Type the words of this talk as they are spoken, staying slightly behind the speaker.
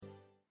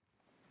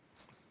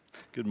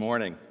Good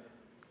morning.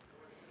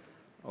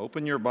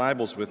 Open your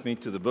Bibles with me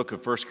to the book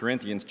of 1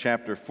 Corinthians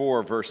chapter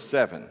 4, verse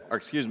 1.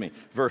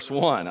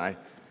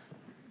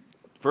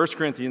 1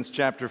 Corinthians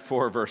chapter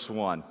 4, verse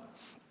 1.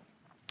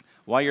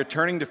 While you're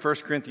turning to 1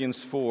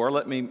 Corinthians 4,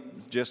 let me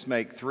just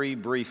make three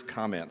brief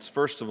comments.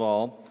 First of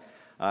all,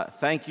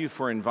 thank you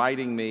for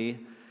inviting me,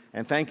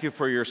 and thank you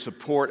for your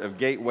support of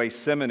Gateway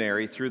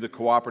Seminary through the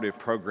cooperative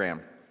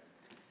program.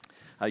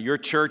 Your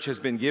church has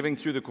been giving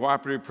through the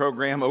cooperative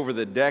program over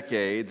the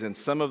decades, and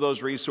some of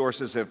those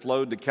resources have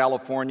flowed to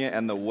California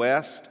and the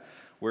West,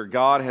 where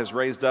God has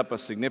raised up a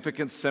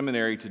significant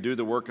seminary to do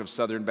the work of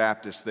Southern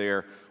Baptists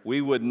there.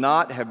 We would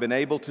not have been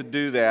able to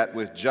do that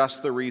with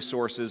just the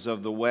resources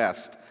of the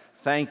West.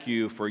 Thank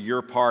you for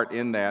your part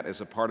in that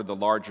as a part of the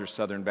larger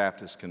Southern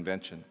Baptist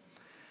Convention.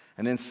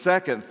 And then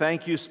second,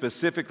 thank you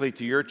specifically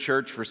to your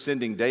church for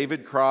sending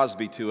David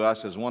Crosby to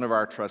us as one of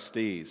our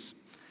trustees.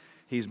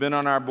 He's been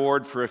on our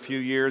board for a few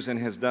years and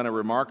has done a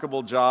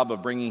remarkable job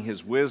of bringing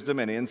his wisdom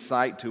and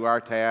insight to our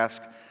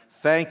task.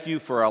 Thank you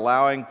for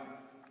allowing,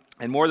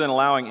 and more than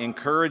allowing,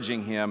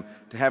 encouraging him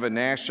to have a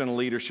national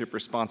leadership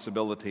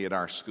responsibility at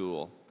our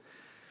school.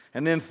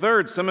 And then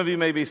third, some of you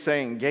may be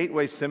saying,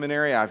 Gateway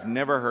Seminary, I've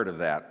never heard of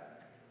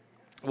that.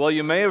 Well,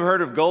 you may have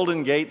heard of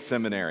Golden Gate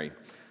Seminary.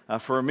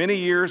 For many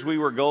years, we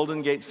were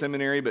Golden Gate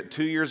Seminary, but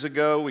 2 years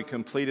ago, we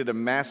completed a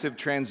massive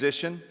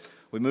transition.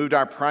 We moved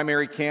our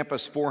primary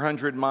campus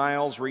 400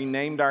 miles,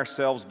 renamed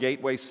ourselves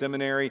Gateway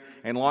Seminary,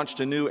 and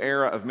launched a new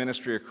era of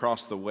ministry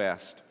across the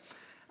West.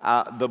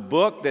 The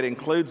book that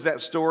includes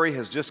that story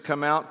has just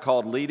come out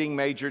called Leading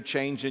Major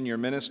Change in Your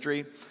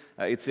Ministry.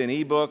 It's in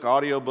ebook,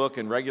 audiobook,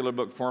 and regular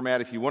book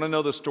format. If you want to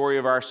know the story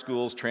of our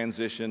school's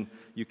transition,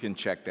 you can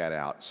check that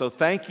out. So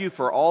thank you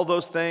for all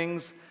those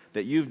things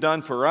that you've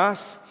done for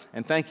us,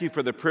 and thank you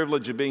for the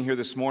privilege of being here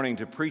this morning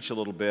to preach a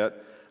little bit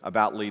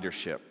about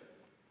leadership.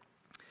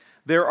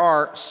 There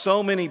are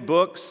so many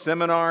books,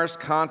 seminars,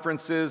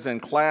 conferences,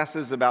 and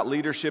classes about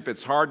leadership,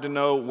 it's hard to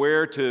know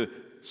where to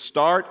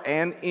start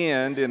and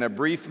end in a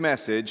brief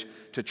message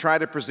to try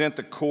to present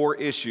the core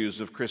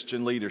issues of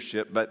Christian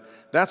leadership, but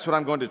that's what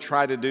I'm going to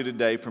try to do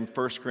today from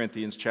 1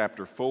 Corinthians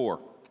chapter 4.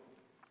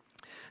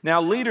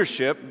 Now,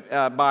 leadership,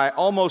 by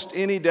almost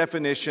any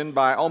definition,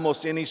 by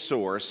almost any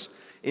source,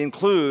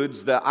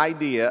 includes the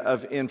idea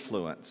of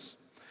influence.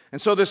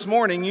 And so this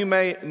morning, you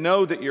may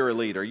know that you're a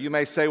leader. You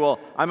may say, well,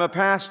 I'm a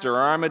pastor,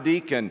 or I'm a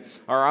deacon,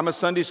 or I'm a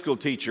Sunday school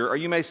teacher. Or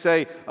you may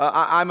say,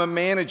 I'm a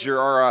manager,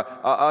 or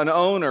an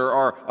owner,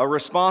 or a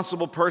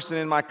responsible person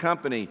in my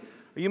company.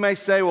 Or you may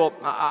say, well,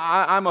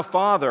 I'm a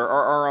father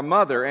or a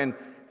mother,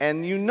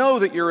 and you know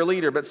that you're a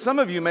leader. But some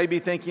of you may be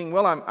thinking,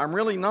 well, I'm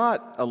really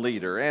not a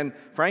leader. And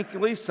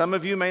frankly, some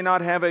of you may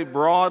not have a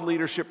broad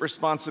leadership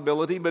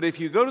responsibility. But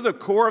if you go to the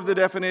core of the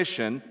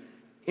definition,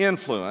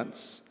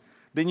 influence,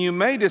 then you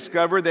may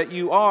discover that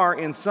you are,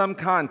 in some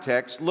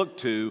context, looked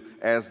to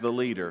as the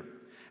leader.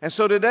 And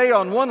so today,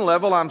 on one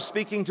level, I'm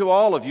speaking to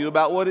all of you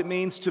about what it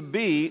means to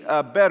be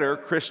a better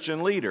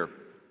Christian leader.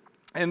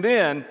 And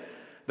then,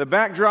 the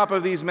backdrop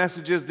of these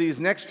messages these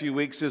next few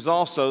weeks is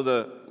also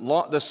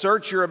the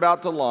search you're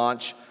about to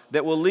launch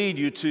that will lead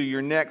you to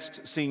your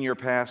next senior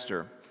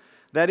pastor.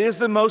 That is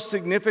the most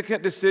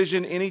significant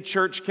decision any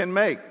church can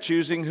make,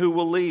 choosing who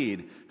will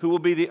lead, who will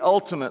be the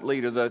ultimate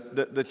leader,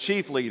 the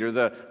chief leader,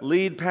 the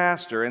lead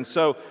pastor. And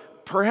so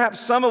perhaps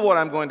some of what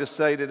I'm going to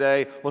say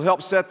today will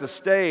help set the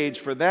stage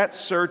for that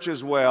search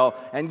as well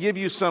and give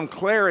you some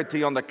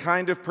clarity on the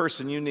kind of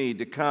person you need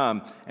to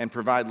come and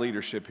provide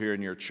leadership here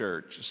in your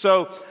church.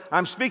 So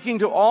I'm speaking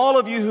to all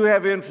of you who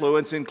have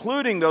influence,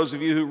 including those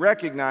of you who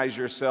recognize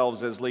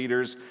yourselves as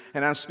leaders,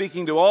 and I'm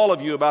speaking to all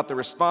of you about the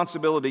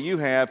responsibility you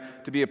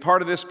have to be a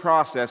part of this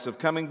process of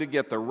coming to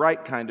get the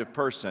right kind of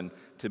person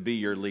to be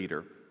your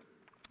leader.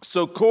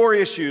 So core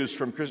issues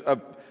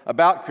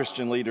about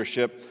Christian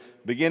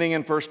leadership, beginning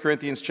in 1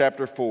 Corinthians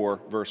chapter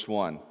 4, verse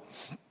 1.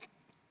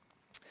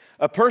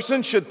 A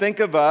person should think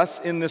of us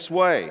in this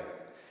way,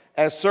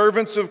 as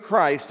servants of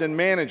Christ and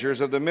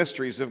managers of the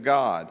mysteries of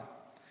God.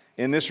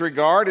 In this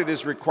regard, it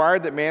is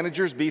required that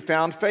managers be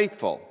found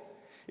faithful.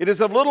 It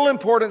is of little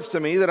importance to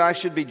me that I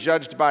should be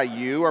judged by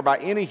you or by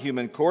any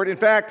human court. In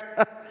fact,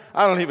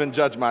 I don't even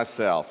judge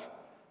myself,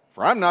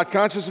 for I'm not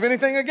conscious of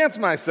anything against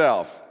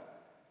myself.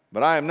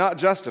 But I am not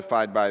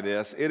justified by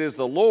this. It is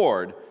the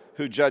Lord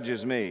who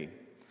judges me.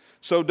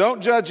 So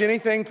don't judge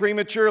anything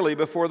prematurely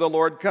before the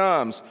Lord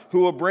comes, who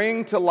will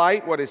bring to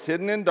light what is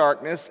hidden in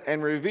darkness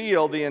and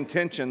reveal the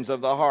intentions of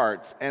the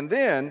hearts. And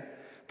then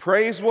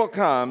praise will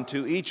come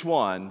to each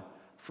one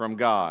from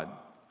God.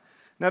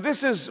 Now,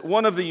 this is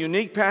one of the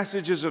unique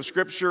passages of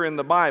Scripture in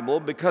the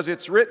Bible because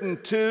it's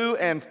written to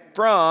and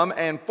from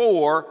and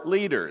for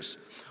leaders.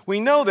 We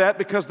know that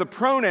because the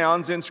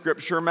pronouns in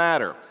Scripture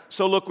matter.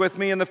 So look with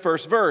me in the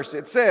first verse.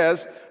 It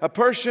says, a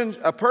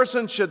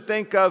person should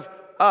think of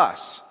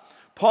us.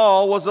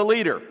 Paul was a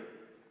leader.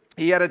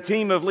 He had a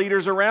team of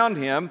leaders around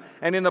him,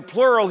 and in the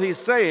plural he's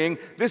saying,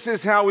 this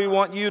is how we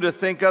want you to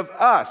think of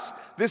us.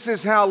 This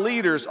is how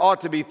leaders ought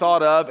to be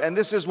thought of, and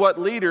this is what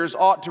leaders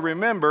ought to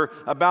remember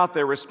about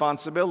their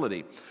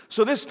responsibility.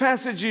 So this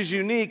passage is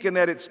unique in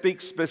that it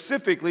speaks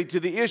specifically to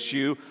the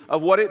issue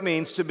of what it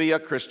means to be a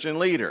Christian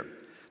leader.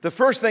 The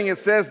first thing it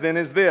says then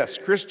is this: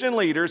 Christian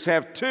leaders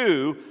have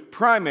two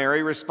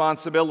primary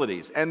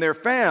responsibilities, and they're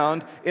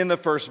found in the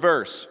first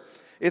verse.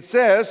 It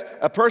says,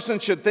 a person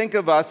should think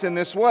of us in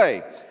this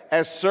way,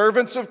 as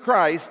servants of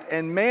Christ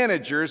and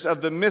managers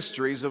of the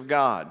mysteries of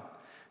God.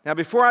 Now,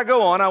 before I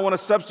go on, I want to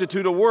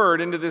substitute a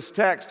word into this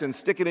text and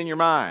stick it in your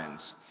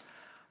minds.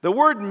 The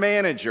word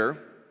manager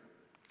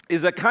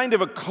is a kind of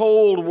a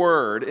cold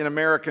word in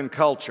American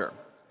culture.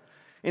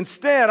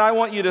 Instead, I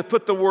want you to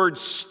put the word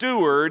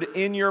steward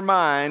in your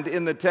mind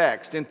in the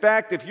text. In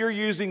fact, if you're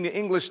using the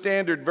English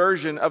Standard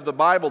Version of the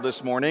Bible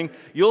this morning,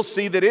 you'll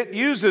see that it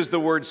uses the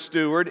word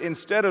steward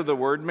instead of the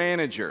word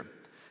manager.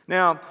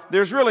 Now,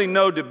 there's really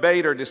no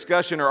debate or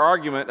discussion or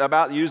argument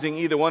about using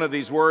either one of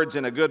these words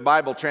in a good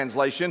Bible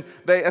translation.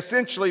 They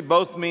essentially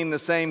both mean the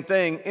same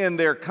thing in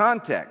their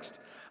context.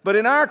 But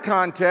in our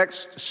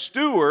context,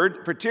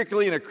 steward,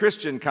 particularly in a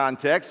Christian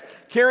context,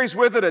 carries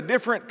with it a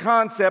different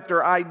concept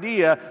or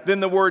idea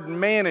than the word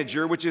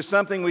manager, which is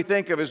something we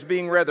think of as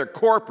being rather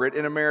corporate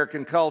in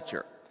American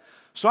culture.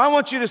 So I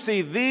want you to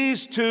see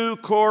these two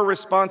core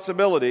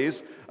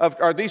responsibilities,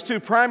 or these two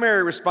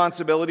primary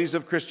responsibilities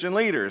of Christian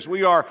leaders.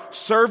 We are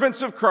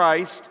servants of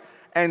Christ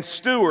and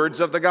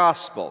stewards of the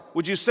gospel.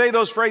 Would you say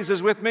those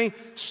phrases with me?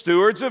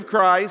 Stewards of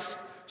Christ,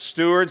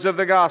 stewards of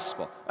the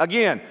gospel.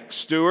 Again,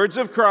 stewards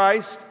of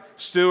Christ,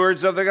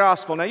 stewards of the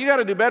gospel. Now, you got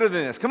to do better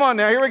than this. Come on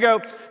now, here we go.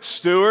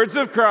 Stewards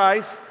of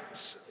Christ.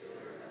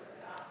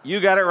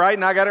 You got it right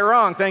and I got it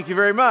wrong. Thank you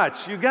very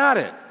much. You got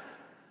it.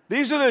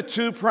 These are the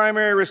two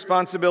primary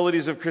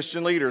responsibilities of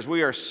Christian leaders.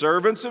 We are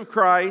servants of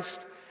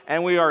Christ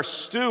and we are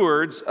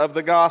stewards of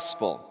the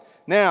gospel.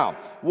 Now,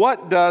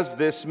 what does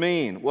this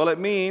mean? Well, it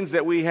means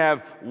that we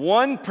have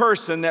one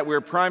person that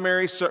we're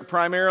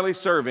primarily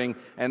serving,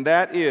 and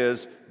that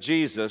is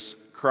Jesus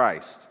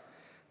Christ.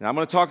 Now, I'm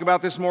going to talk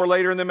about this more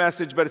later in the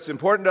message, but it's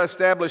important to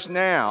establish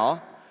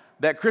now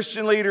that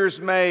Christian leaders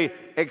may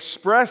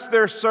express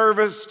their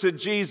service to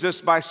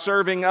Jesus by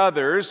serving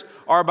others,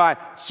 or by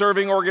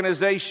serving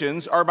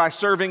organizations, or by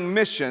serving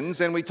missions.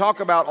 And we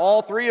talk about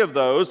all three of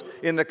those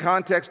in the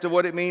context of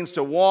what it means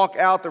to walk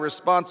out the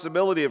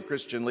responsibility of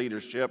Christian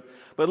leadership.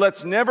 But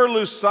let's never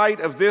lose sight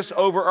of this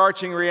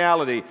overarching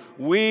reality.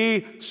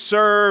 We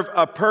serve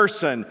a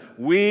person.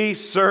 We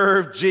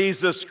serve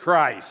Jesus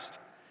Christ.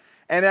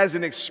 And as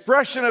an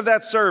expression of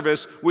that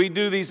service, we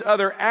do these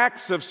other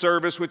acts of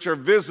service which are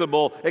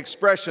visible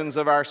expressions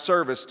of our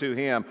service to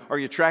Him. Are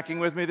you tracking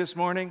with me this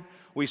morning?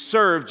 We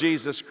serve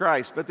Jesus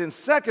Christ. But then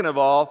second of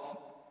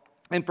all,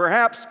 and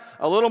perhaps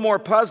a little more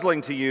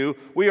puzzling to you,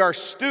 we are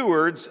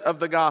stewards of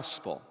the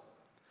gospel.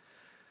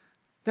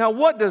 Now,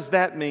 what does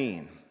that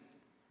mean?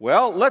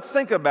 Well, let's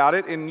think about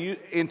it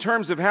in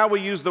terms of how we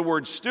use the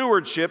word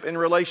stewardship in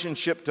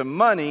relationship to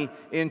money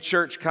in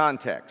church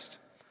context.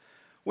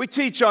 We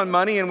teach on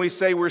money and we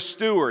say we're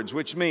stewards,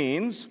 which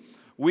means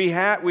we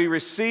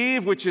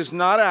receive which is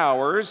not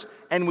ours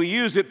and we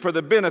use it for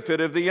the benefit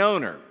of the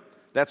owner.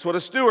 That's what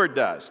a steward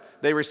does.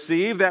 They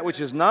receive that which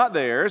is not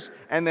theirs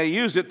and they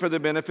use it for the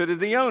benefit of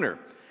the owner.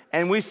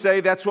 And we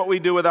say that's what we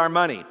do with our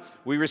money.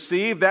 We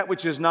receive that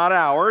which is not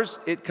ours,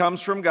 it comes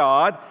from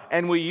God,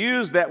 and we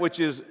use that which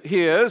is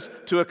His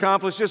to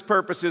accomplish His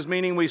purposes,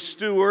 meaning we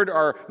steward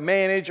or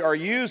manage or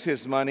use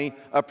His money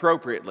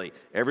appropriately.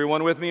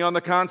 Everyone with me on the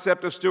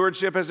concept of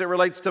stewardship as it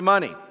relates to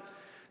money?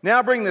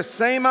 Now bring the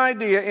same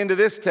idea into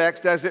this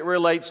text as it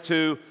relates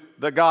to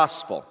the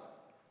gospel.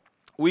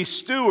 We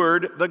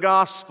steward the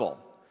gospel.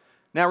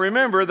 Now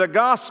remember, the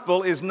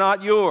gospel is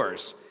not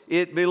yours.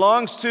 It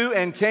belongs to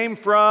and came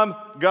from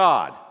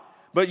God.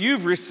 But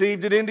you've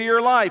received it into your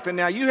life, and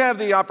now you have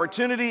the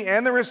opportunity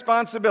and the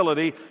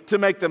responsibility to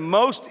make the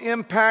most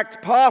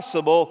impact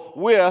possible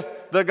with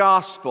the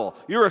gospel.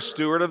 You're a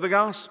steward of the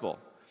gospel.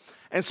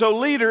 And so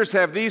leaders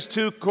have these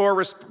two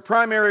core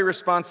primary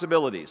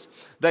responsibilities.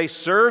 They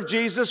serve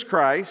Jesus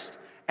Christ,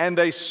 and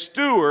they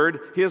steward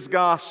His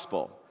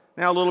gospel.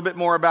 Now a little bit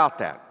more about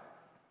that.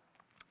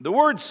 The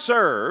word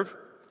serve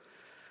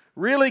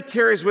really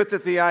carries with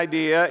it the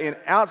idea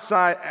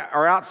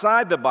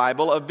outside the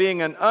Bible of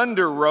being an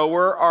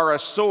under-rower or a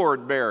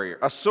sword bearer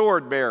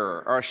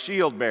or a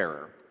shield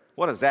bearer.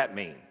 What does that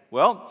mean?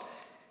 Well,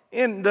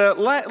 in the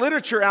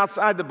literature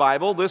outside the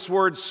Bible, this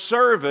word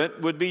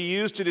servant would be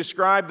used to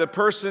describe the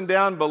person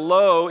down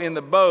below in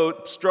the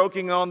boat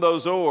stroking on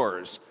those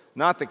oars,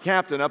 not the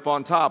captain up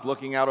on top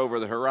looking out over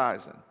the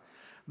horizon.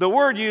 The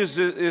word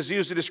is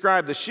used to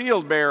describe the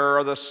shield bearer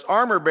or the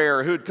armor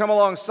bearer who'd come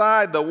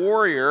alongside the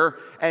warrior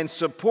and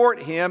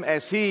support him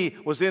as he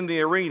was in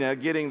the arena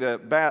getting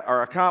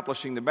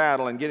accomplishing the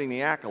battle and getting the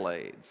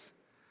accolades.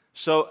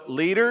 So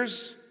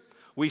leaders,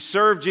 we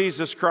serve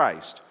Jesus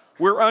Christ.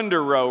 We're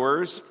under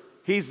rowers.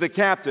 He's the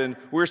captain.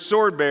 We're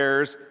sword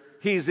bearers.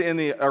 He's in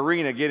the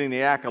arena getting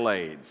the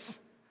accolades.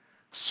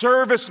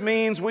 Service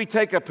means we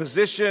take a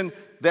position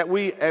that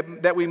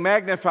we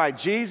magnify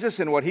Jesus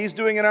and what He's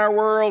doing in our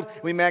world,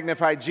 we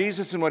magnify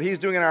Jesus and what He's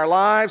doing in our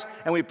lives,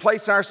 and we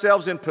place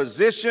ourselves in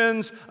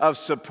positions of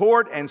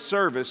support and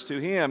service to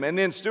Him. And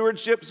then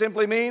stewardship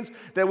simply means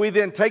that we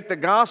then take the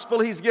gospel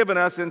He's given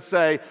us and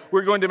say,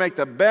 we're going to make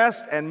the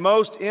best and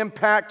most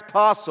impact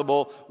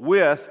possible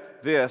with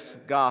this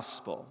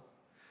gospel.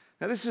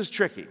 Now, this is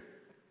tricky.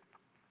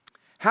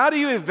 How do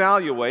you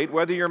evaluate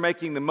whether you're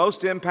making the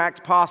most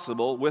impact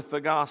possible with the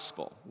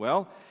gospel?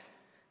 Well,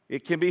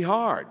 it can be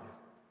hard.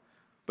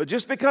 But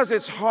just because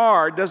it's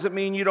hard doesn't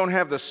mean you don't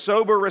have the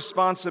sober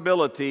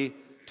responsibility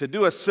to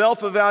do a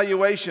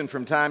self-evaluation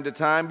from time to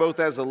time,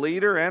 both as a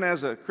leader and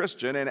as a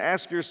Christian, and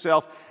ask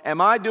yourself, am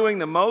I doing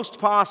the most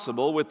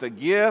possible with the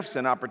gifts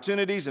and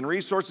opportunities and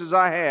resources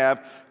I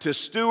have to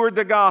steward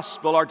the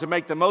gospel or to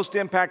make the most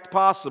impact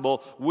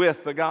possible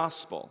with the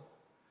gospel?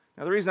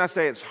 Now, the reason I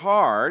say it's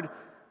hard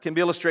can be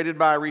illustrated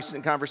by a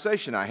recent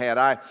conversation I had.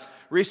 I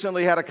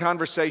recently had a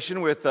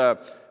conversation with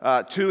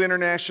two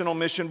International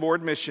Mission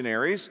Board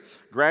missionaries,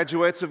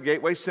 graduates of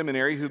Gateway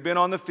Seminary, who've been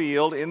on the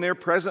field in their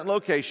present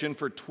location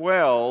for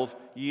 12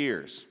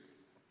 years.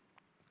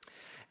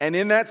 And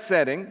in that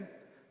setting,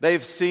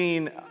 they've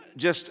seen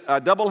just a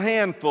double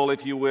handful,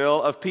 if you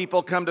will, of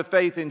people come to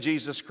faith in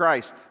Jesus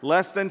Christ,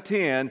 less than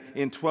 10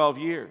 in 12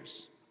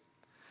 years.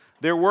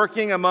 They're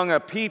working among a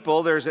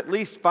people, there's at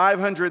least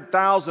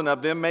 500,000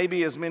 of them,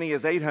 maybe as many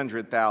as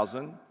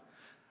 800,000.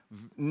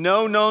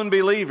 No known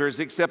believers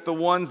except the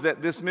ones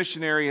that this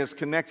missionary has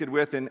connected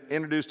with and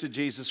introduced to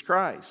Jesus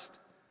Christ.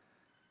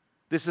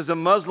 This is a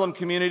Muslim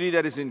community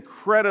that is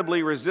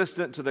incredibly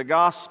resistant to the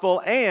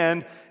gospel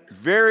and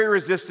very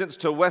resistant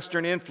to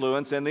Western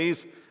influence, and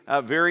these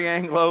very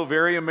Anglo,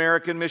 very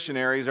American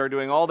missionaries are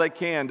doing all they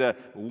can to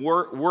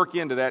work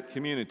into that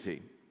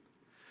community.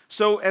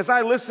 So as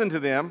I listened to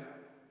them,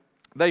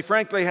 they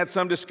frankly had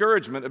some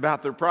discouragement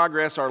about the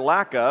progress or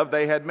lack of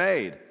they had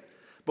made.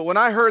 But when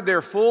I heard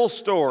their full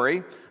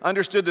story,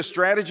 understood the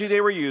strategy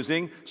they were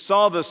using,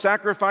 saw the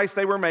sacrifice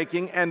they were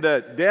making, and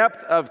the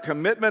depth of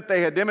commitment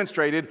they had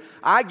demonstrated,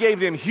 I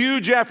gave them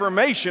huge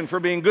affirmation for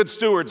being good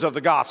stewards of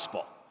the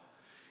gospel.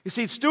 You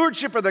see,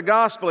 stewardship of the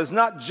gospel is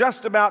not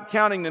just about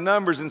counting the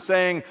numbers and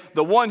saying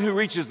the one who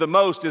reaches the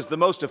most is the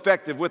most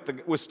effective with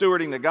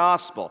stewarding the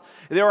gospel.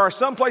 There are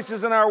some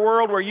places in our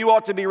world where you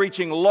ought to be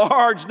reaching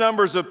large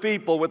numbers of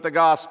people with the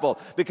gospel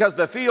because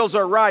the fields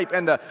are ripe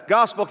and the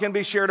gospel can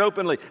be shared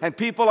openly and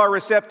people are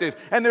receptive.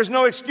 And there's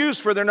no excuse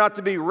for there not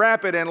to be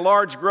rapid and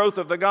large growth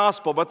of the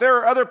gospel. But there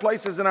are other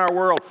places in our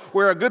world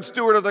where a good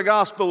steward of the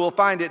gospel will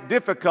find it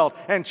difficult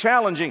and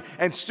challenging.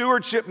 And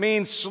stewardship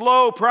means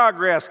slow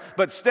progress,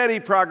 but steady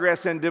progress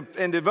and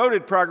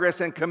devoted progress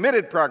and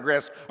committed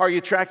progress. Are you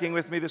tracking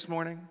with me this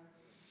morning?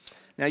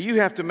 Now, you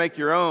have to make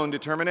your own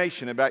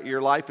determination about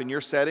your life and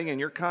your setting and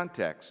your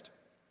context.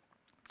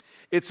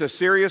 It's a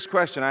serious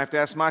question I have to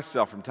ask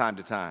myself from time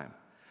to time.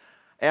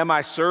 Am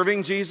I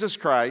serving Jesus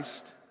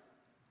Christ,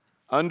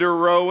 under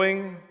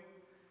rowing,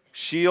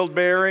 shield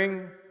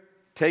bearing,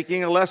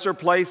 taking a lesser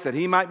place that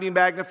He might be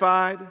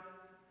magnified?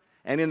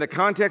 And in the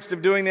context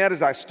of doing that,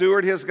 as I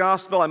steward His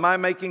gospel, am I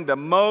making the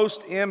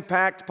most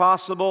impact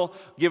possible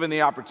given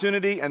the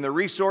opportunity and the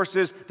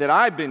resources that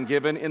I've been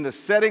given in the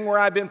setting where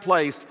I've been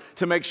placed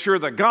to make sure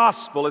the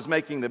gospel is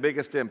making the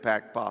biggest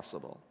impact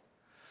possible?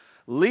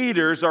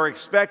 Leaders are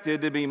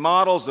expected to be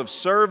models of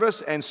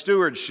service and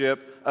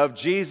stewardship of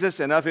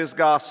Jesus and of His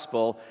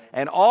gospel.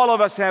 And all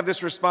of us have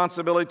this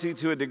responsibility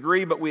to a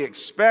degree, but we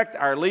expect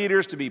our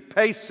leaders to be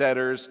pace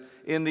setters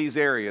in these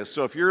areas.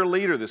 So if you're a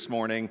leader this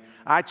morning,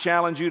 I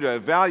challenge you to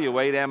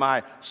evaluate, am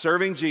I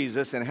serving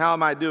Jesus and how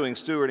am I doing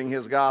stewarding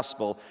His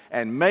gospel,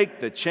 and make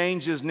the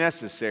changes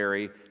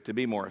necessary to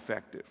be more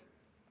effective.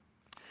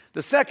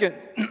 The second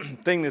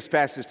thing this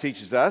passage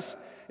teaches us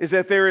is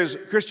that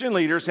Christian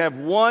leaders have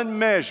one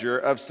measure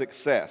of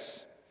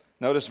success.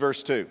 Notice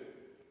verse 2.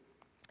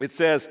 It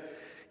says,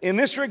 "In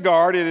this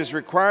regard, it is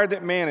required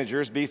that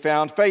managers be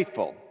found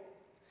faithful."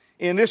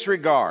 In this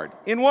regard.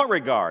 In what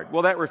regard?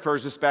 Well, that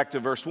refers us back to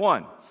verse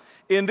 1.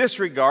 In this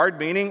regard,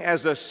 meaning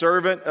as a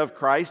servant of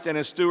Christ and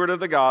a steward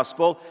of the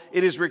gospel,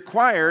 it is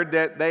required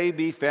that they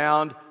be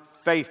found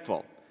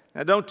faithful.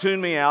 Now, don't tune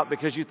me out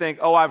because you think,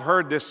 oh, I've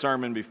heard this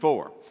sermon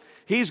before.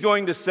 He's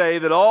going to say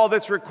that all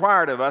that's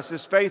required of us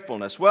is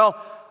faithfulness. Well,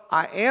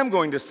 I am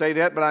going to say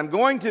that, but I'm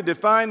going to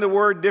define the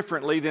word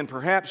differently than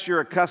perhaps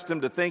you're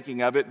accustomed to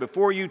thinking of it.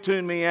 Before you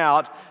tune me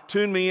out,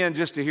 tune me in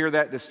just to hear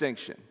that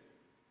distinction.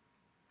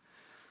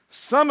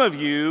 Some of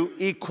you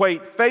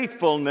equate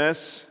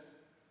faithfulness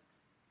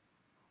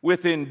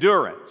with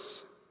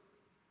endurance.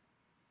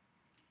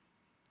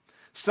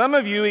 Some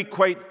of you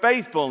equate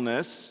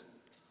faithfulness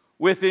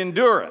with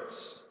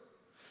endurance.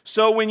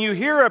 So when you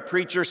hear a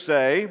preacher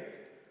say,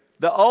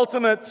 the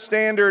ultimate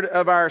standard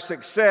of our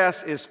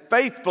success is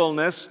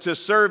faithfulness to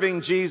serving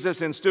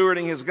Jesus and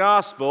stewarding His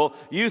gospel,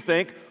 you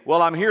think,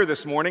 well, I'm here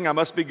this morning, I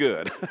must be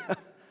good.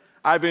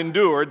 I've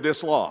endured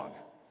this long.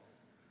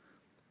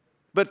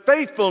 But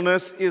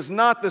faithfulness is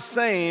not the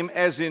same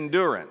as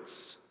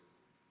endurance.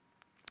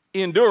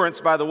 Endurance,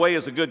 by the way,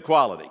 is a good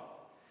quality.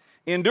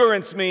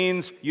 Endurance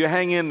means you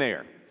hang in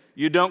there.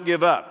 You don't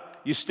give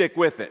up. You stick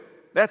with it.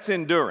 That's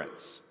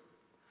endurance.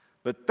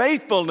 But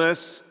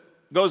faithfulness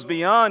goes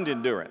beyond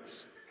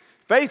endurance.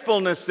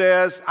 Faithfulness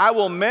says, I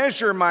will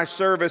measure my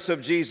service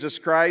of Jesus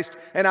Christ,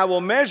 and I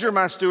will measure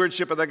my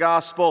stewardship of the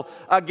gospel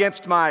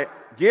against my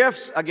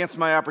gifts, against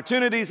my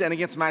opportunities, and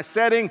against my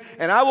setting,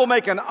 and I will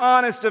make an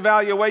honest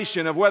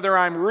evaluation of whether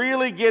I'm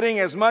really getting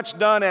as much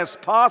done as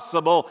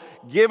possible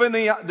given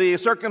the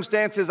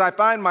circumstances I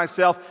find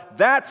myself.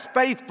 That's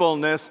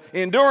faithfulness.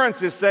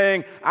 Endurance is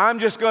saying, I'm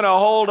just going to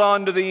hold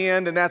on to the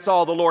end, and that's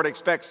all the Lord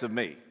expects of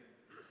me.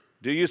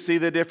 Do you see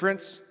the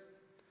difference?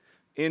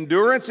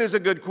 Endurance is a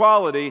good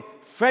quality.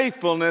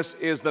 Faithfulness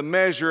is the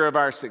measure of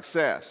our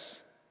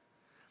success.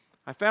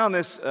 I found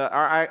this,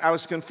 I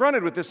was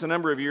confronted with this a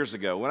number of years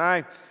ago. When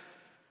I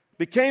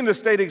became the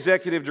state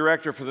executive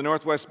director for the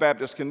Northwest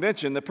Baptist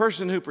Convention, the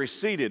person who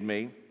preceded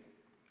me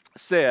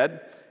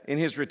said in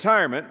his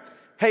retirement,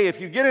 hey,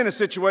 if you get in a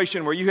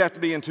situation where you have to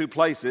be in two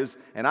places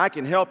and I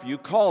can help you,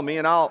 call me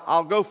and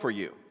I'll go for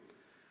you.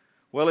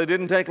 Well, it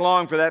didn't take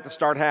long for that to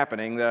start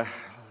happening. The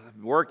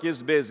work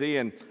is busy,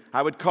 and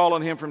I would call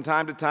on him from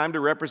time to time to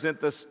represent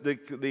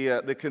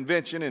the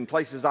convention in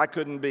places I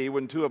couldn't be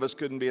when two of us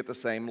couldn't be at the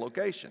same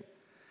location.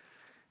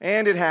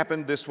 And it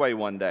happened this way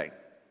one day.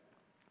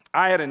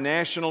 I had a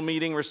national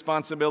meeting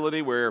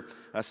responsibility where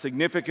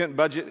significant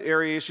budget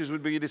area issues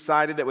would be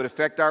decided that would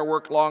affect our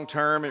work long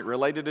term. It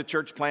related to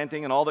church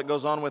planting and all that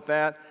goes on with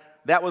that.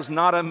 That was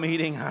not a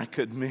meeting I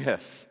could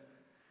miss.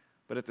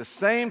 But at the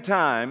same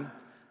time,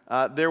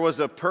 there was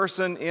a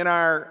person in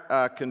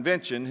our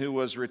convention who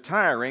was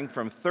retiring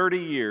from 30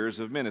 years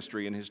of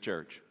ministry in his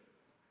church.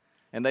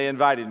 And they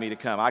invited me to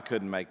come. I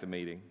couldn't make the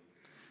meeting.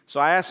 So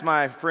I asked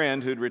my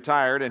friend who'd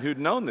retired and who'd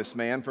known this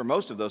man for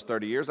most of those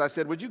 30 years, I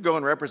said, would you go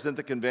and represent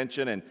the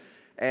convention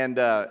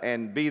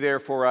and be there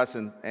for us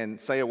and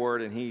say a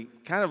word? And he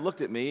kind of looked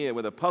at me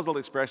with a puzzled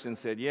expression and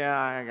said,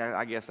 yeah,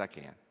 I guess I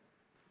can.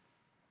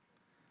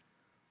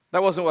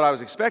 That wasn't what I was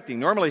expecting.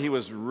 Normally, he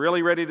was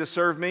really ready to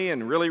serve me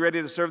and really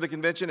ready to serve the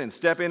convention and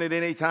step in at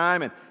any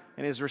time. And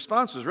his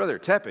response was rather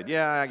tepid.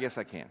 Yeah, I guess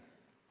I can.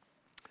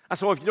 I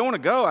said, well, if you don't want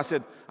to go, I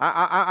said,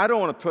 I don't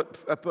want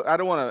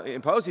to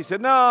impose. He said,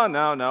 no.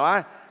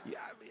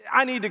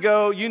 I need to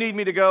go. You need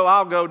me to go.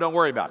 I'll go. Don't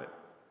worry about it.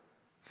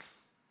 I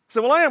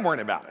said, well, I am worrying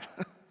about it.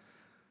 I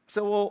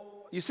said,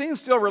 well, you seem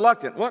still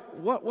reluctant.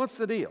 What's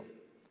the deal?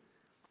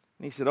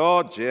 And he said,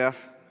 oh,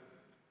 Jeff,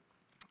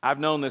 I've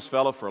known this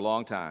fellow for a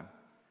long time.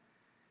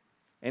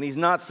 And he's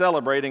not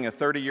celebrating a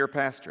 30-year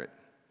pastorate.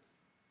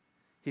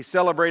 He's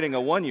celebrating a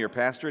 1-year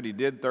pastorate he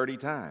did 30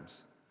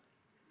 times.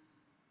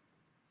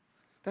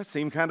 That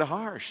seemed kind of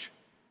harsh.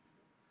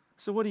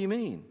 So what do you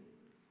mean?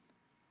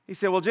 He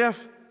said, well, Jeff,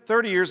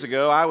 30 years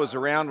ago, I was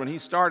around when he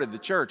started the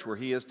church where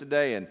he is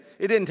today, and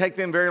it didn't take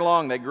them very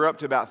long. They grew up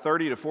to about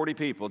 30 to 40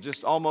 people,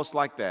 just almost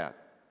like that.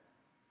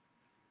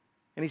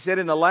 And he said,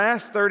 in the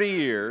last 30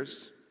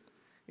 years,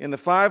 in the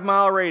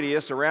 5-mile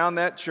radius around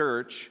that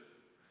church,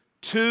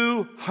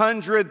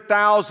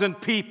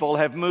 200,000 people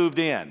have moved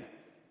in.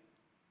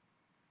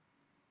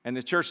 And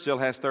the church still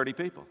has 30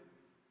 people.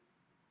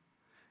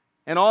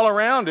 And all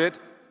around it,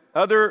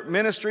 other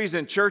ministries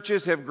and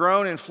churches have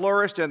grown and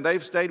flourished, and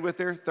they've stayed with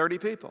their 30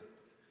 people.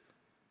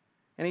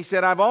 And he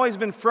said, I've always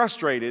been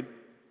frustrated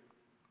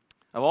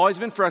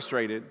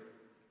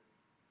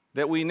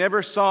that we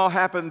never saw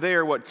happen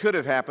there what could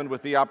have happened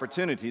with the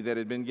opportunity that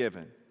had been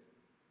given.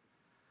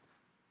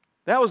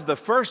 That was the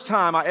first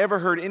time I ever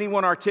heard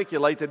anyone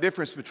articulate the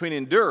difference between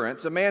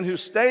endurance, a man who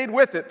stayed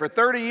with it for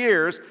 30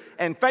 years,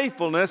 and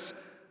faithfulness.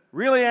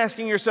 Really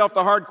asking yourself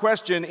the hard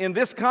question, in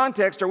this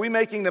context, are we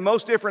making the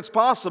most difference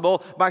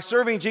possible by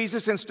serving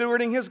Jesus and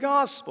stewarding His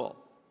gospel?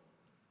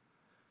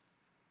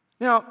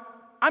 Now,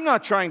 I'm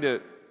not trying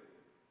to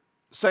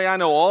say I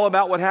know all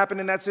about what happened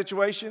in that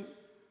situation,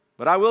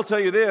 but I will tell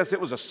you this,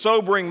 it was a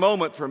sobering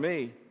moment for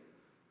me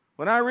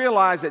when I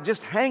realized that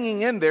just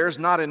hanging in there is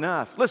not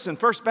enough. Listen,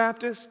 First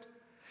Baptist,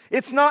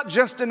 it's not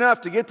just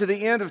enough to get to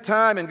the end of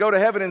time and go to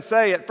heaven and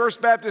say, at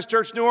First Baptist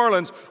Church New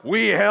Orleans,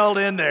 we held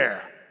in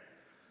there.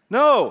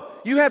 No,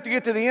 you have to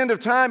get to the end of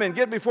time and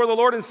get before the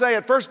Lord and say,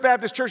 at First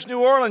Baptist Church New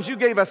Orleans, you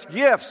gave us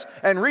gifts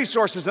and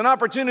resources and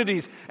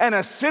opportunities and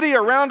a city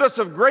around us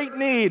of great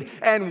need,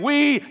 and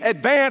we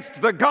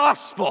advanced the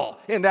gospel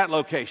in that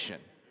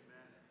location.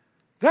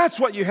 That's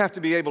what you have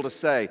to be able to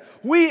say.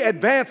 We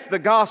advanced the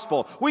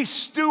gospel. We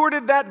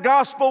stewarded that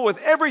gospel with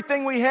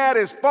everything we had,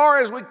 as far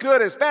as we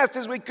could, as fast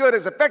as we could,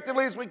 as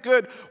effectively as we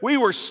could. We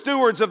were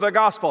stewards of the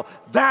gospel.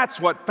 That's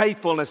what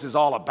faithfulness is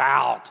all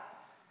about.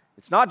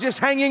 It's not just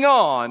hanging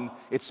on,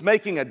 it's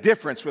making a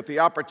difference with the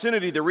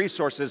opportunity, the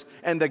resources,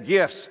 and the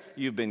gifts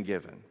you've been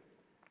given.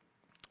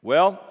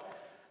 Well,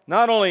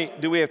 not only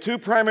do we have two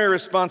primary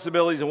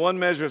responsibilities and one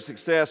measure of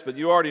success, but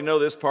you already know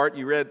this part,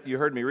 you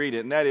heard me read it,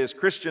 and that is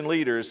Christian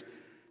leaders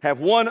have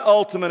one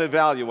ultimate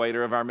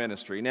evaluator of our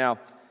ministry. Now,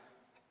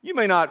 you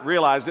may not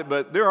realize it,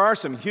 but there are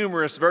some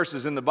humorous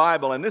verses in the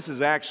Bible, and this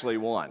is actually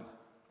one.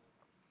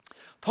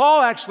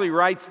 Paul actually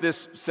writes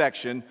this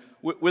section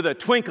with a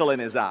twinkle in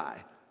his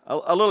eye.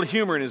 a little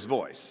humor in his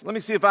voice. Let me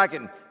see if I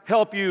can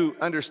help you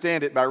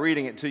understand it by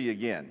reading it to you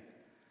again.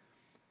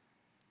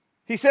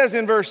 He says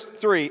in verse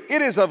 3,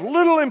 "It is of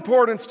little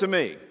importance to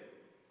me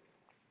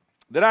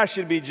that I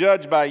should be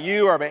judged by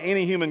you or by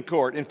any human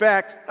court. In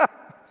fact,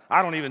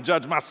 I don't even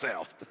judge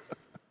myself."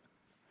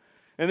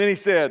 And then he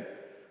said,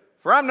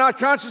 "For I'm not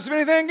conscious of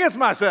anything against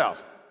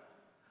myself."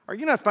 Are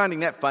you not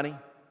finding that funny?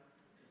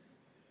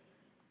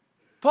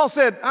 Paul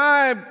said,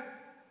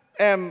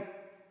 it's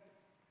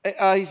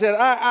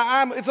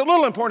a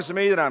little importance to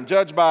me that I'm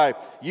judged by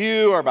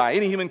you or by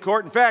any human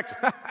court. In fact,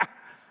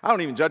 I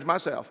don't even judge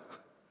myself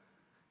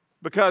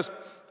because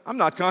I'm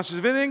not conscious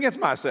of anything against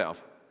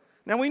myself.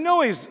 Now, we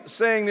know he's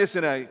saying this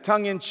in a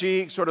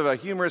tongue-in-cheek, sort of a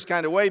humorous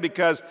kind of way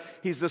because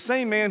he's the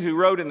same man who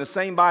wrote in the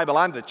same Bible,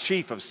 "I'm the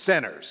chief of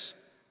sinners."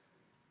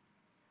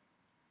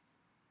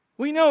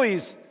 We know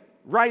he's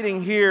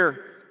writing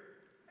here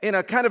in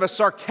a kind of a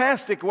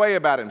sarcastic way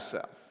about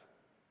himself,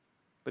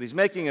 but he's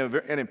making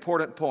an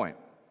important point.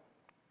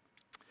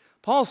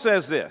 Paul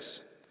says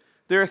this: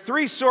 there are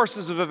three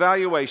sources of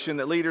evaluation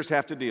that leaders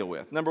have to deal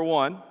with. Number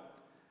one,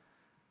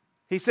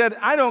 he said,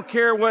 "I don't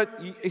care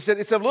he said,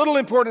 it's of little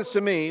importance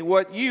to me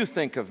what you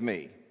think of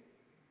me.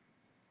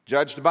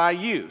 Judged by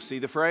you." See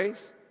the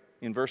phrase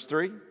in verse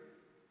 3?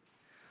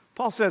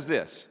 Paul says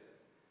this: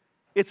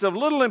 "It's of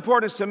little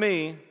importance to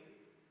me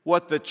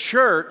what the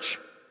church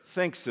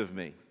thinks of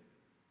me."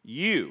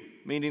 You,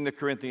 meaning the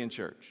Corinthian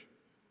church.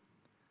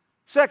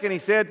 Second, he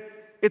said,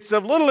 "It's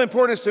of little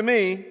importance to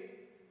me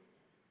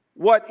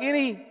what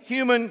any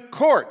human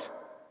court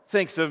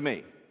thinks of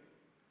me."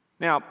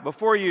 Now,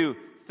 before you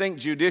think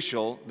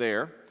judicial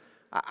there,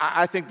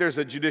 I think there's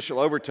a judicial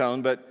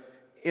overtone, but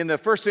in the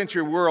first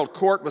century world,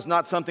 court was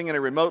not something in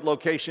a remote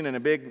location in a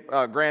big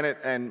granite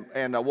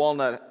and a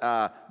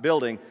walnut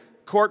building.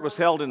 Court was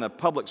held in a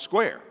public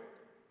square.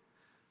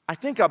 I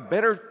think a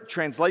better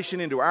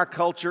translation into our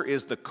culture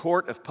is the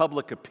court of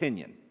public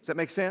opinion. Does that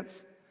make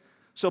sense?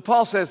 So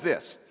Paul says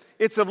this: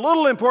 it's of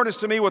little importance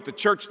to me what the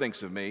church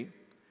thinks of me,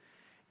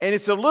 and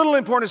it's of little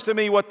importance to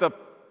me what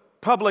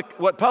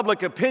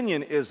public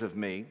opinion is of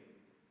me.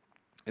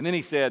 And then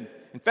he said,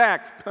 in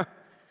fact,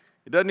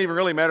 it doesn't even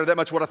really matter that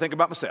much what I think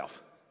about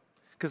myself,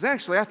 because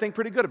actually I think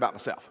pretty good about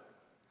myself.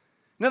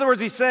 In other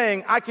words, he's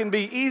saying I can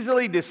be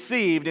easily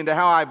deceived into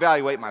how I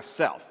evaluate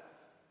myself,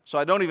 so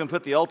I don't even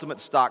put the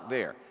ultimate stock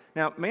there.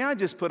 Now, may I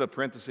just put a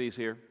parenthesis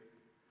here?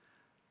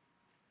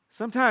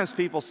 Sometimes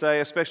people say,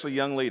 especially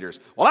young leaders,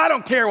 "Well, I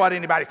don't care what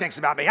anybody thinks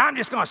about me. I'm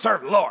just going to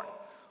serve the Lord."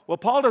 Well,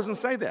 Paul doesn't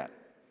say that.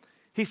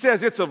 He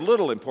says it's of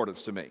little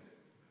importance to me,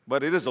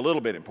 but it is a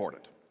little bit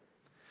important.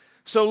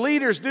 So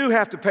leaders do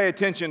have to pay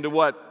attention to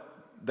what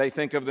they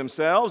think of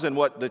themselves and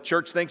what the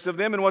church thinks of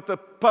them and what the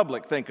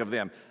public think of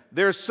them.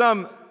 There's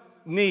some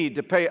need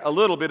to pay a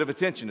little bit of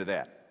attention to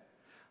that.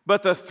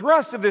 But the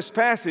thrust of this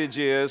passage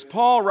is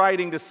Paul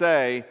writing to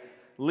say,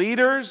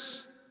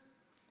 leaders,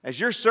 as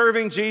you're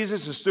serving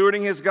Jesus and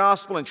stewarding His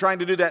gospel and trying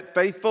to do that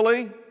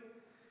faithfully,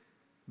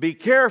 be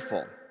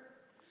careful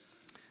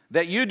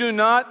that you do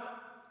not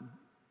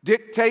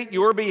dictate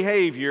your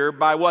behavior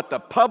by what the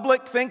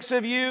public thinks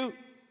of you,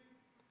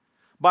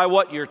 by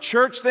what your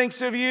church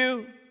thinks of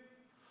you,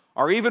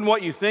 or even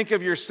what you think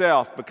of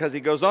yourself, because he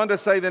goes on to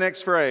say the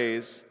next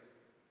phrase,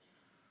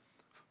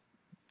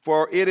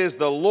 "For it is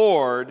the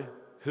Lord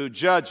who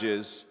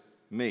judges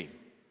me."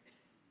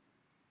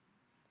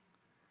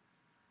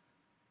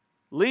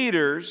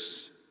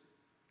 Leaders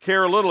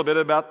care a little bit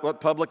about what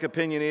public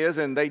opinion is,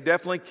 and they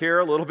definitely care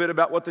a little bit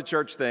about what the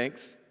church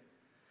thinks.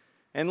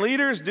 And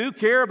leaders do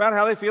care about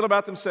how they feel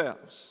about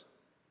themselves.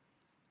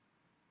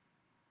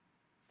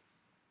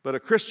 But a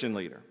Christian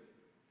leader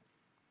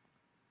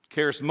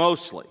cares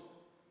mostly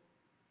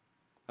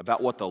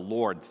about what the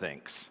Lord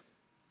thinks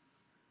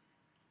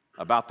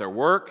about their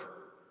work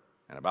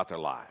and about their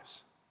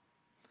lives.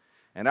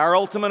 And our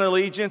ultimate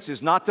allegiance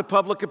is not to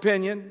public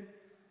opinion.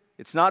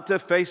 It's not to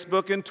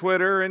Facebook and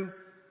Twitter and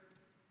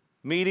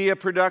media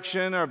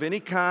production of any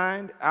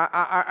kind.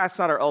 That's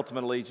not our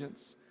ultimate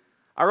allegiance.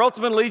 Our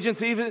ultimate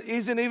allegiance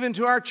isn't even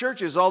to our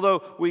churches,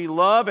 although we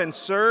love and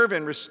serve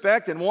and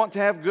respect and want to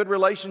have good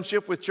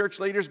relationship with church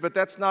leaders, but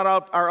that's not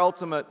our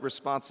ultimate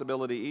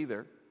responsibility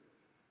either.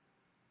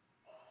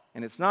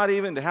 And it's not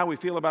even to how we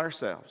feel about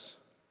ourselves.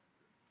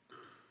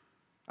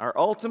 Our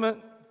ultimate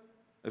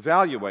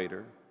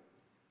evaluator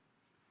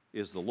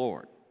is the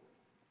Lord.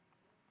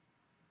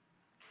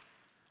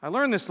 I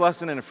learned this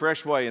lesson in a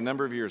fresh way a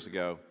number of years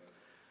ago.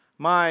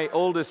 My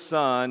oldest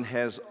son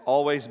has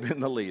always been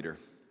the leader.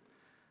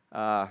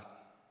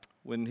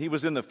 When he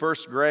was in the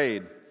first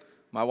grade,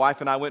 my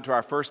wife and I went to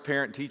our first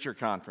parent-teacher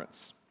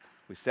conference.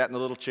 We sat in the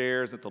little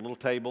chairs at the little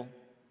table,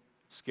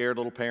 scared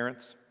little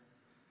parents.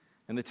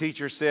 And the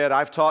teacher said,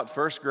 "I've taught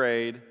first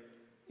grade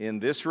in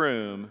this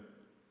room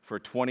for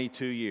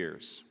 22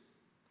 years.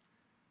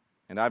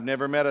 And I've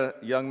never met a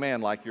young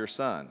man like your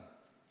son.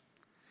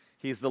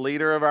 He's the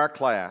leader of our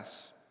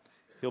class.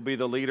 He'll be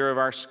the leader of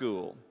our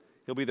school.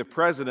 He'll be the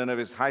president of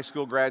his high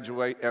school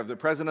the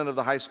president of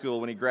the high school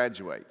when he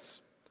graduates.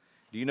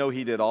 Do you know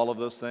he did all of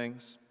those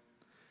things?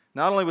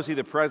 Not only was he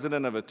the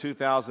president of a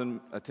 2,000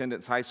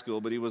 attendance high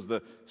school, but he was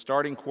the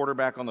starting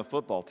quarterback on the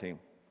football team.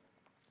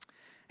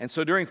 And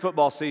so during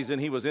football season,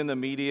 he was in the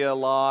media a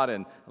lot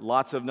and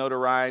lots of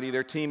notoriety.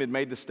 Their team had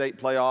made the state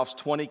playoffs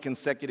 20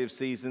 consecutive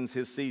seasons.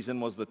 His season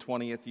was the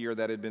 20th year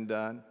that had been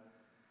done.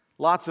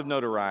 Lots of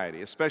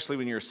notoriety, especially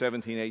when you're a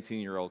 17,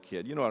 18-year-old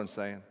kid. You know what I'm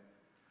saying?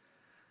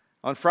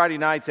 On Friday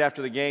nights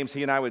after the games,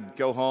 he and I would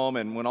go home,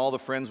 and when all the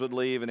friends would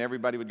leave and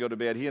everybody would go to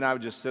bed, he and I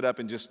would just sit up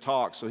and just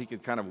talk so he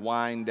could kind of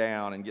wind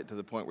down and get to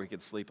the point where he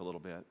could sleep a little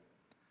bit.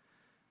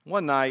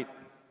 One night,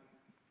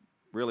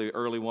 really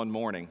early one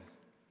morning,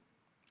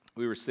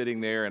 we were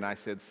sitting there, and I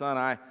said, "Son,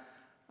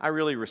 I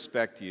really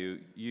respect you.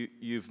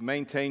 You've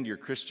maintained your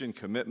Christian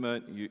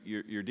commitment.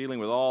 You're dealing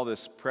with all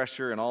this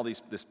pressure and all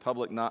this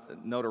public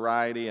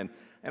notoriety, and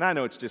I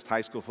know it's just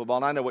high school football,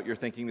 and I know what you're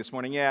thinking this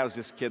morning. Yeah, it was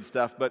just kid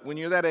stuff, but when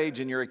you're that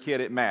age and you're a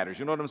kid, it matters.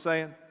 You know what I'm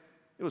saying?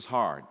 It was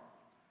hard."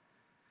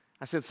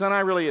 I said, "Son, I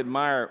really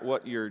admire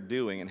what you're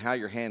doing and how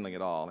you're handling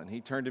it all." And he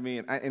turned to me,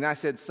 and I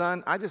said,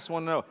 "Son, I just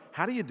want to know,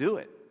 how do you do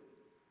it?"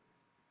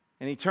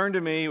 And he turned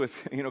to me with,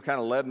 kind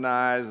of leaden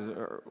eyes,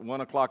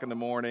 1 o'clock in the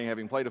morning,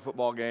 having played a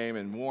football game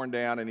and worn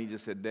down, and he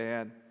just said,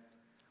 "Dad,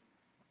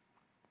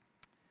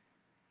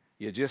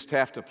 you just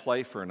have to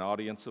play for an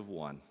audience of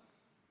one."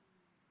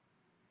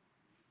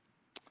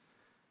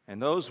 And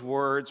those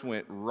words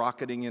went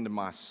rocketing into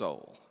my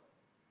soul.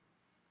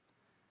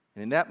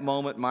 And in that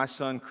moment, my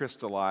son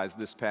crystallized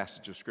this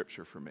passage of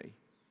Scripture for me.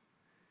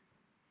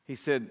 He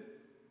said,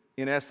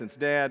 in essence,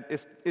 "Dad,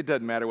 it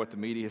doesn't matter what the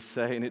media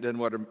say, and it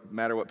doesn't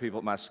matter what people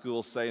at my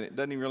school say, and it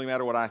doesn't even really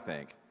matter what I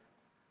think.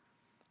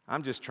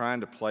 I'm just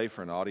trying to play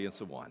for an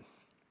audience of one.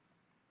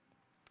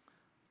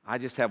 I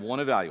just have one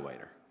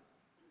evaluator.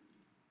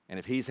 And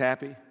if he's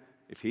happy,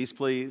 if he's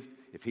pleased,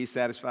 if he's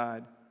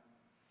satisfied,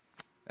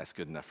 that's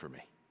good enough for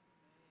me."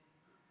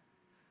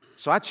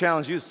 So I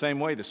challenge you the same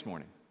way this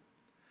morning.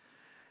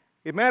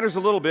 It matters a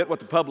little bit what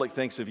the public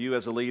thinks of you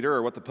as a leader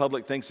or what the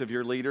public thinks of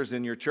your leaders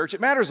in your church. It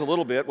matters a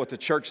little bit what the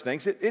church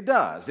thinks. It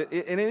does. And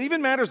it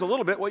even matters a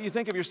little bit what you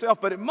think of yourself,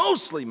 but it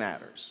mostly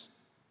matters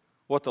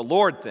what the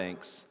Lord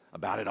thinks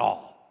about it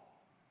all.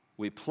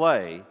 We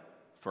play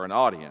for an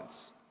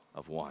audience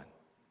of one.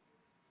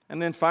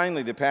 And then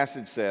finally, the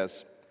passage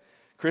says,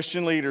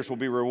 Christian leaders will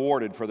be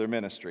rewarded for their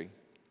ministry.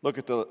 Look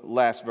at the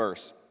last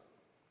verse.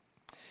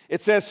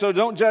 It says, "So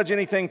don't judge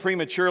anything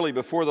prematurely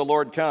before the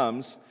Lord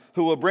comes,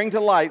 who will bring to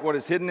light what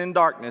is hidden in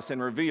darkness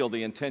and reveal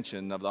the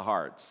intention of the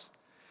hearts."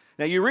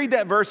 Now, you read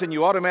that verse and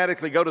you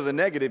automatically go to the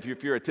negative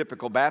if you're a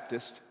typical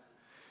Baptist.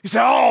 You say,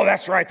 "Oh,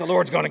 that's right, the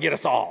Lord's going to get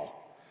us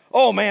all.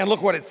 Oh, man,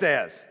 look what it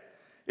says.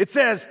 It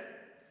says,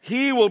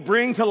 He will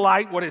bring to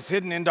light what is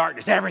hidden in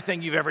darkness."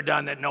 Everything you've ever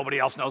done that nobody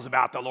else knows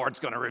about, the Lord's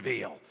going to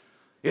reveal.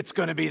 It's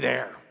going to be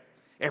there.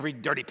 Every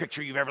dirty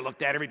picture you've ever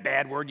looked at, every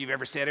bad word you've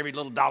ever said, every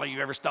little dollar you've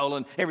ever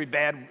stolen, every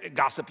bad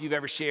gossip you've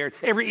ever shared,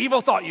 every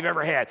evil thought you've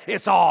ever had,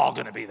 it's all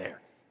going to be there.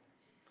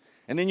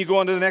 And then you go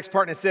on to the next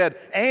part and it said,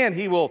 "And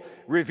he will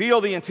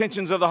reveal the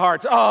intentions of the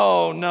hearts."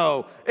 Oh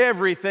no,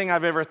 everything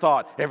I've ever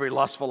thought, every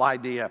lustful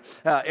idea,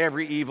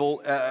 every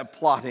evil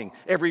plotting,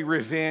 every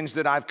revenge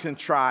that I've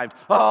contrived,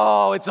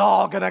 oh, it's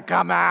all going to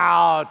come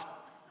out.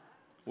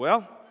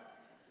 Well,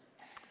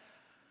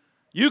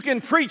 you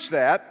can preach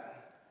that,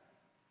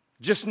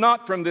 just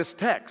not from this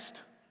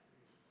text.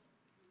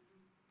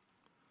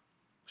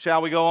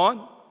 Shall we go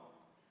on?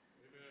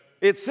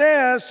 It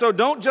says, "So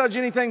don't judge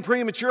anything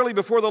prematurely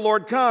before the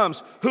Lord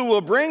comes, who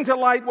will bring to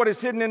light what is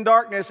hidden in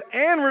darkness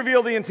and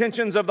reveal the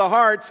intentions of the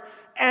hearts,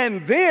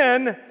 and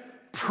then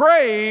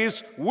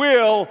praise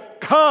will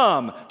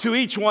come to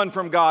each one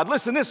from God."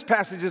 Listen, this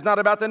passage is not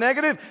about the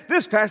negative.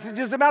 This passage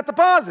is about the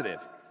positive.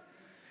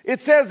 It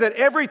says that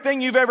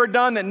everything you've ever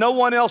done that no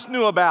one else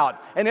knew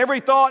about, and every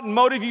thought and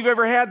motive you've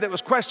ever had that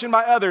was questioned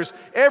by others,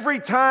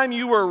 every time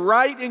you were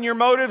right in your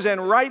motives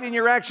and right in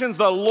your actions,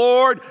 the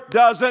Lord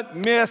doesn't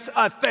miss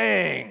a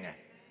thing.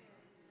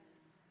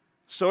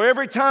 So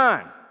every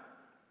time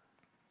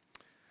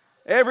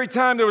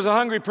there was a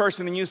hungry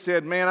person and you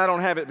said, "Man, I don't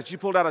have it," but you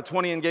pulled out a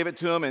 20 and gave it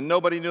to them and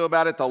nobody knew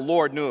about it, the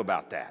Lord knew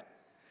about that.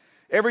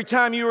 Every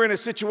time you were in a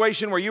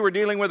situation where you were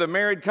dealing with a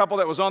married couple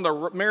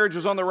that marriage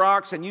was on the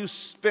rocks, and you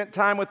spent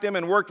time with them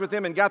and worked with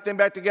them and got them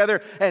back together,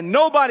 and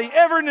nobody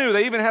ever knew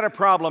they even had a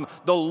problem,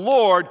 the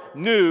Lord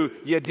knew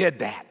you did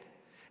that.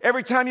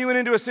 Every time you went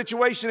into a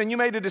situation and you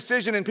made a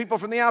decision and people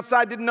from the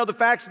outside didn't know the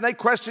facts and they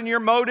questioned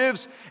your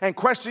motives and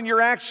questioned your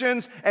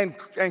actions and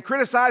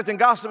criticized and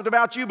gossiped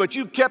about you, but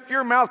you kept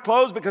your mouth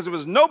closed because it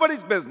was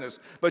nobody's business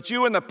but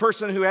you and the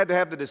person who had to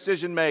have the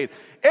decision made.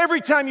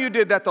 Every time you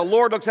did that, the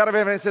Lord looks out of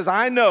heaven and says,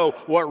 "I know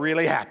what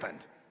really happened."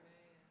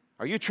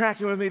 Are you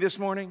tracking with me this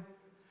morning?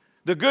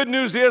 The good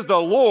news is the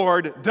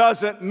Lord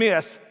doesn't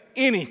miss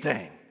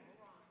anything.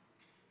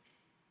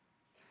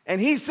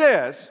 And He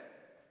says,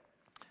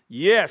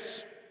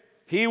 yes,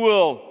 He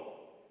will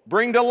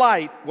bring to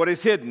light what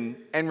is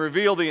hidden and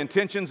reveal the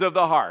intentions of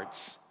the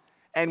hearts.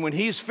 And when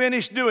He's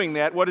finished doing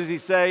that, what does He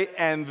say?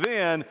 And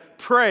then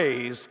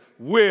praise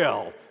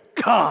will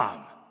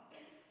come.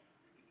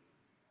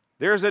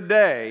 There's a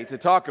day to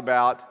talk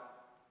about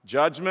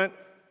judgment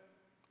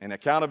and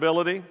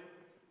accountability.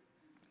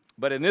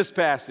 But in this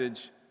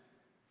passage,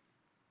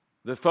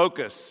 the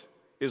focus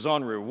is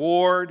on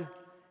reward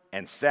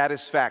and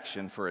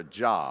satisfaction for a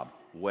job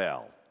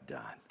well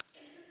done.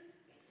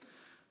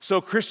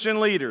 So, Christian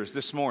leaders,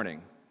 this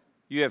morning,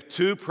 you have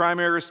two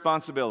primary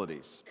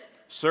responsibilities: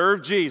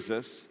 serve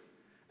Jesus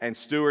and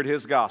steward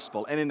His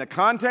gospel. And in the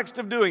context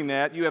of doing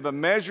that, you have a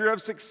measure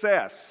of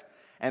success.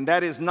 And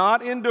that is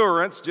not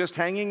endurance, just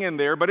hanging in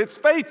there, but it's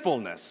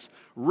faithfulness,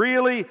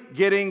 really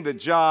getting the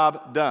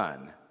job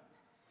done.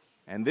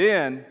 And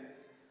then,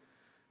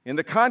 in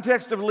the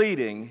context of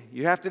leading,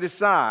 you have to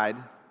decide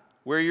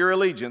where your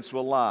allegiance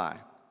will lie.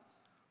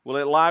 Will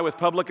it lie with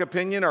public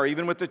opinion, or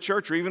even with the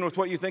church, or even with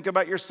what you think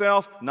about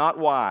yourself? Not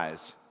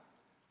wise.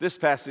 This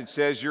passage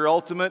says your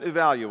ultimate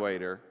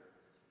evaluator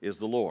is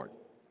the Lord.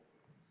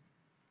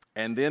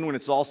 And then when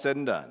it's all said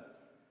and done,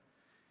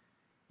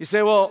 you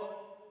say, well,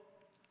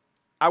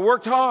 I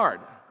worked hard.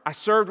 I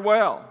served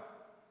well.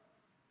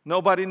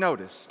 Nobody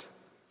noticed.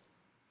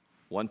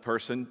 One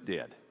person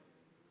did.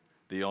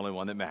 The only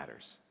one that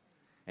matters.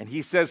 And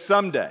he says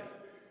someday,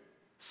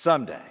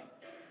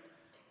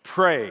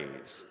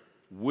 praise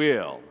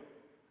will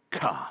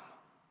come.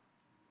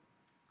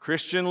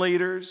 Christian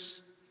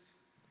leaders,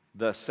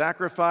 the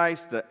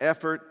sacrifice, the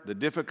effort, the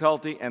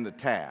difficulty, and the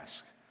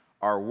task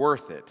are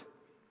worth it,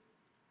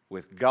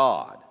 with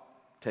God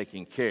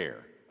taking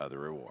care of the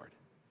reward.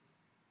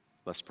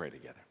 Let's pray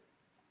together.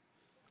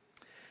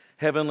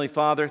 Heavenly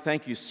Father,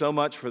 thank you so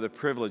much for the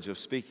privilege of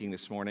speaking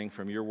this morning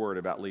from your word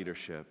about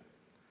leadership.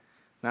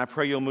 And I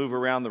pray you'll move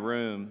around the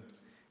room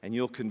and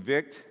you'll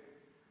convict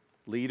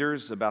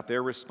leaders about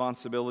their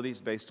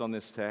responsibilities based on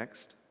this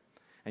text.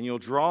 And you'll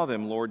draw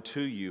them, Lord,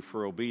 to you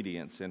for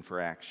obedience and for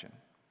action.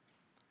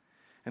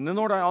 And then,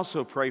 Lord, I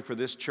also pray for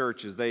this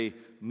church as they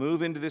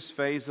move into this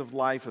phase of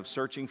life of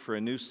searching for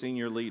a new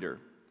senior leader,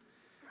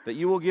 that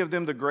you will give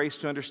them the grace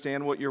to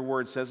understand what your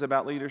word says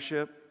about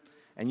leadership,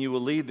 and you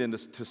will lead them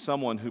to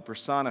someone who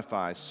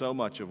personifies so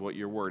much of what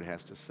your word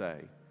has to say,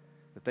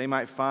 that they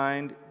might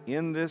find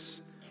in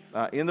this,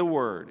 in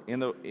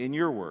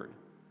your word,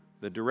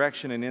 the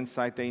direction and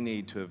insight they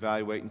need to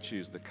evaluate and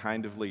choose the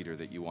kind of leader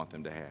that you want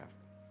them to have.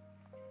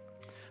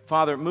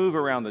 Father, move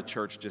around the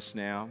church just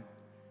now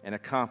and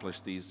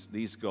accomplish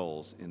these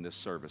goals in this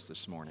service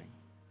this morning.